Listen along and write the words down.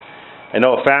I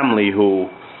know a family who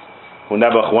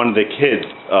never, one of the kids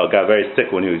got very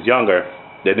sick when he was younger.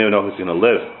 They didn't even know who was going to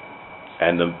live.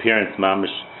 And the parents,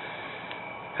 mamish,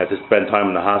 had to spend time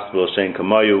in the hospital, Shein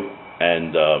Kamayu,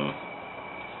 and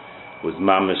was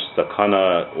mamish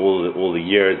sakana all the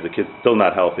years. The kid's still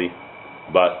not healthy.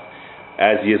 But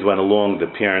as years went along, the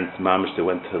parents, mamish, they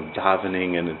went to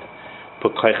davening and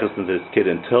put kaichas into this kid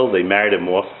until they married him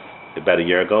off about a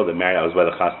year ago. I was by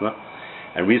the chasna.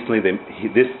 And recently, this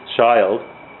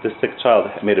sick child,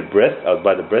 made a bris. I was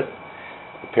by the bris.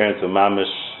 The parents of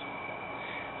mamish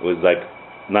was like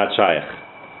not shaykh,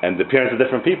 and the parents are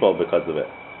different people because of it.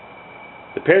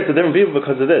 The parents are different people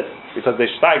because of this, because they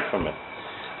steig from it.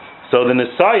 So the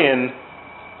nisayin,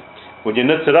 when you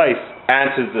nitzerais,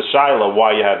 answers the shaila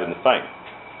why you have the nisayin.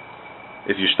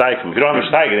 If you steig from it, if you don't have a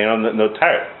steig, then you don't have no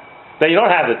teretz. Then you don't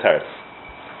have the teretz.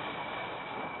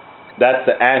 That's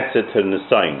the answer to the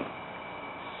nisayin.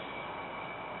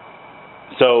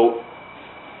 So,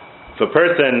 if a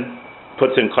person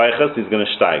puts in kaichas, he's going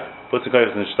to steig. Puts in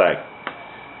kaichas and steig.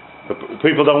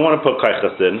 People don't want to put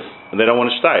kaichas in, and they don't want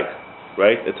to steig,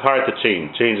 right? It's hard to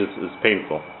change. Change is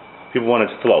painful. People want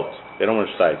it to float. They don't want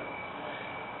to steig.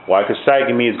 Why? Because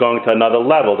steiging means going to another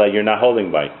level that you're not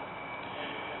holding by.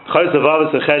 Chayz of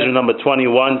Avos Cheshvan number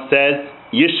 21 says,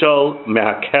 Yishol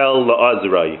mehakel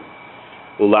la'azrai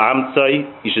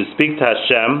ula'amtzai. You should speak to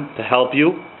Hashem to help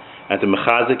you and to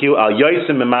mechazik you. Al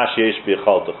yosim memash yesh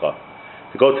b'yichaltecha.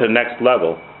 To go to the next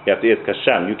level, you have to ask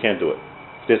Hashem. You can't do it.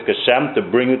 You have to ask Hashem to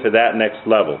bring you to that next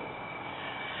level.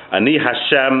 Ani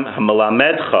Hashem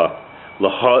hamalamedcha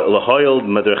lahoyel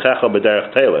madrechecha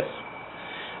b'derech teles.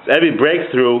 Every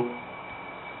breakthrough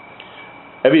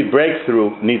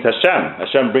needs Hashem.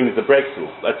 Hashem brings the breakthrough.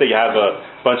 Let's say you have a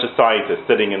bunch of scientists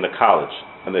sitting in the college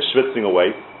and they're schwitzing away.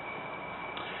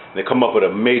 And they come up with a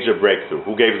major breakthrough.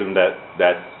 Who gave them that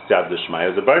Siyad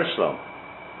D'Shmaya? It was a Baruch Shalom.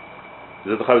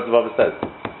 This is what the Chavos Vava says.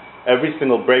 Every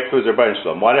single breakthrough is a Baruch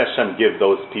Shalom. Why did Hashem give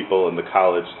those people in the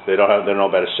college? They don't know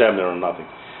about Hashem. They don't know nothing.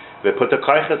 They put the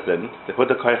kaichas in.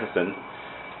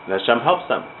 And Hashem helps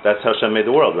them. That's how Hashem made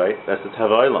the world, right? That's the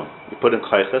Teva Olam. You put in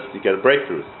kaichas, you get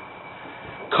breakthroughs.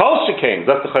 Kol shekain,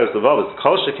 that's the Chavos Vava.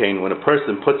 Kol shekain, when a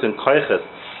person puts in kaichas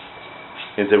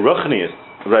into ruchnius,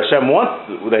 Hashem wants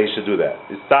that he should do that.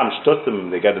 It's tam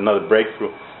shtutzim, they get another breakthrough.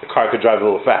 The car could drive a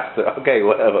little faster. Okay,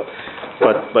 whatever.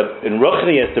 But in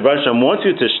ruchnius, the Hashem wants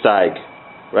you to steig,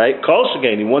 right? Kol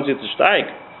shekain, he wants you to steig.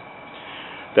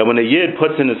 That when a yid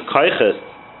puts in his kaichas,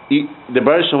 the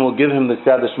Hashem will give him the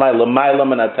Siyad D'Shmaya l'mayla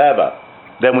min hateva.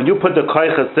 Then when you put the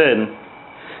kaichas in,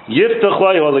 yiftach lo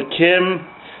yolikim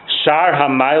shar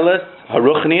hamaylas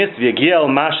haruchnius v'yagia el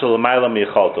mashal l'mayla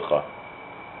miyichaltecha.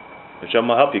 Hashem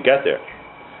will help you get there.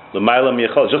 L'mayla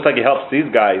miyichaltecha. Just like he helps these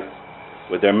guys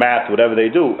with their math, whatever they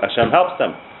do, Hashem helps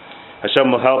them.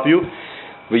 Hashem will help you.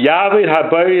 V'yavid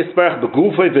habari yisparach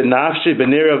b'gufay v'nafshi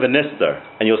b'nira v'nistar.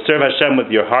 And you'll serve Hashem with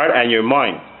your heart and your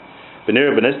mind.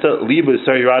 B'nira v'nistar libu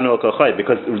s'yiranu al-kachay.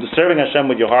 Because serving Hashem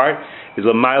with your heart is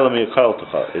l'mayla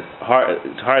miyichaltecha. It's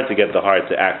hard to get the heart,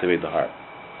 to activate the heart.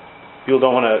 People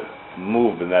don't want to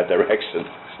move in that direction,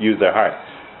 use their heart.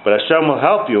 But Hashem will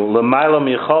help you, l'mayla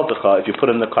miyichaltecha, if you put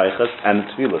in the kaichas and the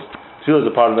tefillas. Tefillas is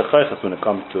a part of the kaichas when it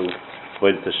comes to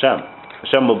Avodas Hashem.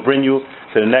 Hashem will bring you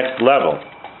to the next level.